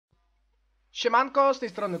Siemanko, z tej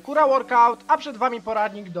strony Kura Workout, a przed Wami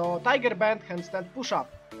poradnik do Bend Handstand Push Up.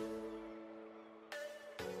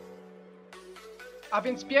 A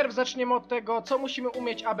więc pierw zaczniemy od tego, co musimy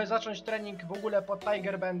umieć, aby zacząć trening w ogóle pod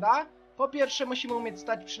Benda. Po pierwsze musimy umieć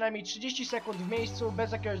stać przynajmniej 30 sekund w miejscu,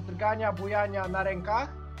 bez jakiegoś drgania, bujania na rękach.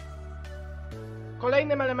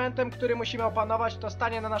 Kolejnym elementem, który musimy opanować, to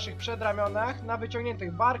stanie na naszych przedramionach, na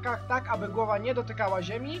wyciągniętych barkach, tak aby głowa nie dotykała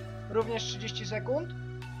ziemi, również 30 sekund.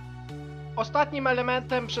 Ostatnim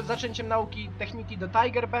elementem przed zaczęciem nauki techniki do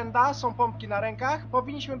Benda są pompki na rękach.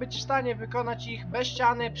 Powinniśmy być w stanie wykonać ich bez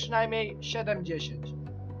ściany przynajmniej 7-10.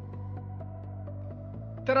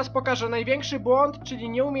 Teraz pokażę największy błąd, czyli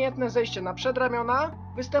nieumiejętne zejście na przedramiona.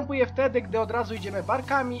 Występuje wtedy, gdy od razu idziemy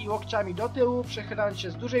barkami i łokciami do tyłu, przechylając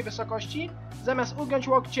się z dużej wysokości, zamiast ugiąć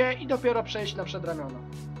łokcie i dopiero przejść na przedramiona.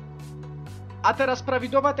 A teraz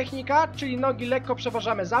prawidłowa technika, czyli nogi lekko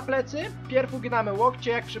przeważamy za plecy, pierw uginamy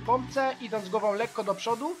łokcie jak przy pompce, idąc głową lekko do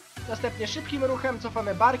przodu, następnie szybkim ruchem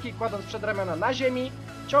cofamy barki, kładąc przedramiona na ziemi,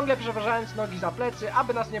 ciągle przeważając nogi za plecy,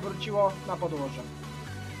 aby nas nie wróciło na podłoże.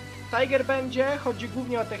 W Bendzie chodzi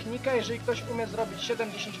głównie o technikę. Jeżeli ktoś umie zrobić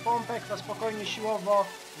 7-10 pompek, to spokojnie siłowo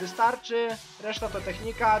wystarczy, reszta to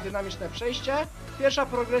technika, dynamiczne przejście. Pierwsza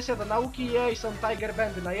progresja do nauki jej są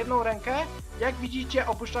Bendy na jedną rękę. Jak widzicie,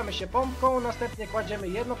 opuszczamy się pompką, następnie kładziemy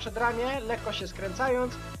jedno przedramię, lekko się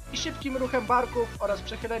skręcając i szybkim ruchem barków oraz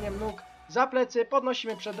przechyleniem nóg za plecy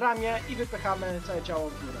podnosimy przedramię i wypychamy całe ciało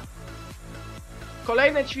w górę.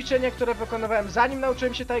 Kolejne ćwiczenie, które wykonywałem zanim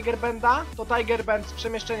nauczyłem się Benda, to Bend z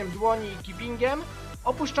przemieszczeniem dłoni i keepingiem.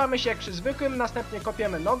 Opuszczamy się jak przy zwykłym, następnie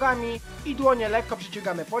kopiemy nogami i dłonie lekko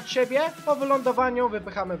przyciągamy pod siebie, po wylądowaniu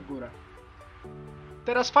wypychamy w górę.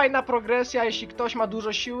 Teraz fajna progresja, jeśli ktoś ma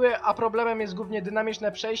dużo siły, a problemem jest głównie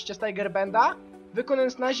dynamiczne przejście z Benda.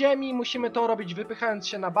 Wykonując na ziemi, musimy to robić wypychając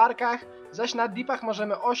się na barkach, zaś na dipach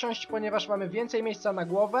możemy osiąść, ponieważ mamy więcej miejsca na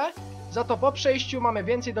głowę. Za to po przejściu mamy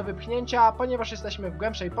więcej do wypchnięcia, ponieważ jesteśmy w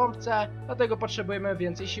głębszej pompce, dlatego potrzebujemy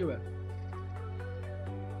więcej siły.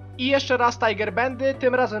 I jeszcze raz Bendy,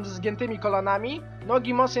 tym razem ze zgiętymi kolanami.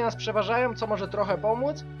 Nogi mocniej nas przeważają, co może trochę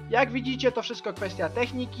pomóc. Jak widzicie, to wszystko kwestia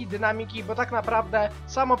techniki, dynamiki, bo tak naprawdę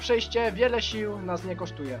samo przejście wiele sił nas nie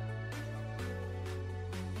kosztuje.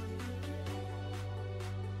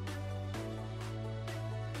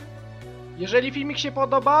 Jeżeli filmik się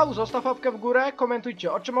podobał, zostaw łapkę w górę,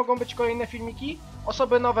 komentujcie, o czym mogą być kolejne filmiki.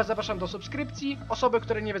 Osoby nowe zapraszam do subskrypcji, osoby,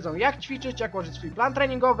 które nie wiedzą jak ćwiczyć, jak ułożyć swój plan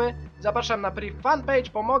treningowy, zapraszam na priv fanpage,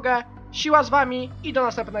 pomogę. Siła z Wami i do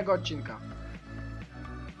następnego odcinka.